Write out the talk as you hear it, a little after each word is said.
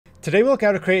Today we'll look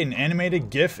how to create an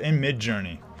animated GIF in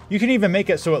Midjourney. You can even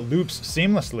make it so it loops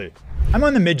seamlessly. I'm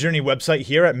on the Midjourney website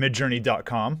here at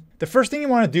midjourney.com. The first thing you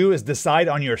want to do is decide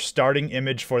on your starting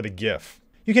image for the GIF.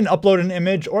 You can upload an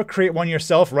image or create one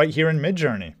yourself right here in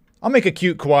Midjourney. I'll make a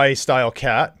cute kawaii style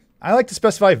cat. I like to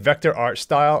specify vector art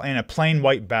style and a plain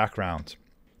white background.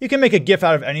 You can make a GIF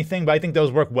out of anything, but I think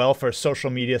those work well for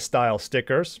social media style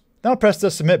stickers. Then I'll press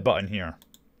the submit button here.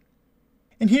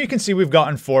 And here you can see we've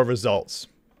gotten 4 results.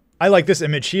 I like this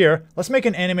image here. Let's make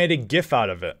an animated GIF out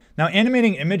of it. Now,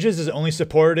 animating images is only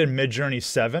supported in Midjourney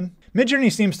 7.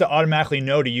 Midjourney seems to automatically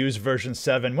know to use version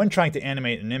 7 when trying to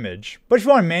animate an image. But if you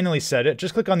want to manually set it,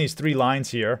 just click on these 3 lines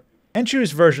here and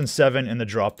choose version 7 in the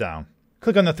dropdown.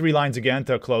 Click on the 3 lines again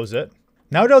to close it.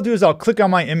 Now what I'll do is I'll click on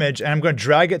my image and I'm going to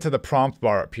drag it to the prompt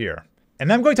bar up here. And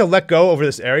then I'm going to let go over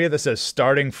this area that says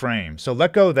starting frame. So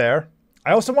let go there.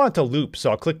 I also want it to loop, so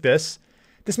I'll click this.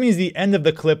 This means the end of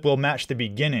the clip will match the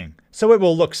beginning, so it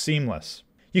will look seamless.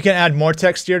 You can add more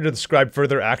text here to describe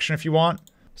further action if you want.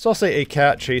 So I'll say a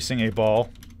cat chasing a ball.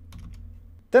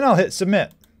 Then I'll hit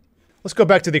submit. Let's go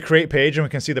back to the create page and we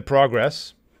can see the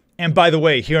progress. And by the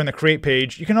way, here on the create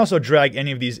page, you can also drag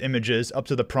any of these images up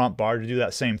to the prompt bar to do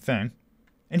that same thing.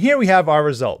 And here we have our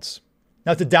results.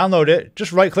 Now to download it,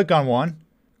 just right click on one,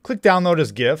 click download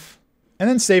as GIF, and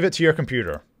then save it to your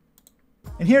computer.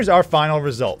 And here's our final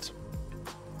result.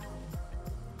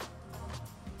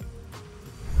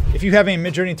 If you have any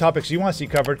Midjourney topics you want to see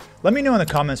covered, let me know in the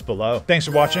comments below. Thanks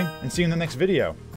for watching and see you in the next video.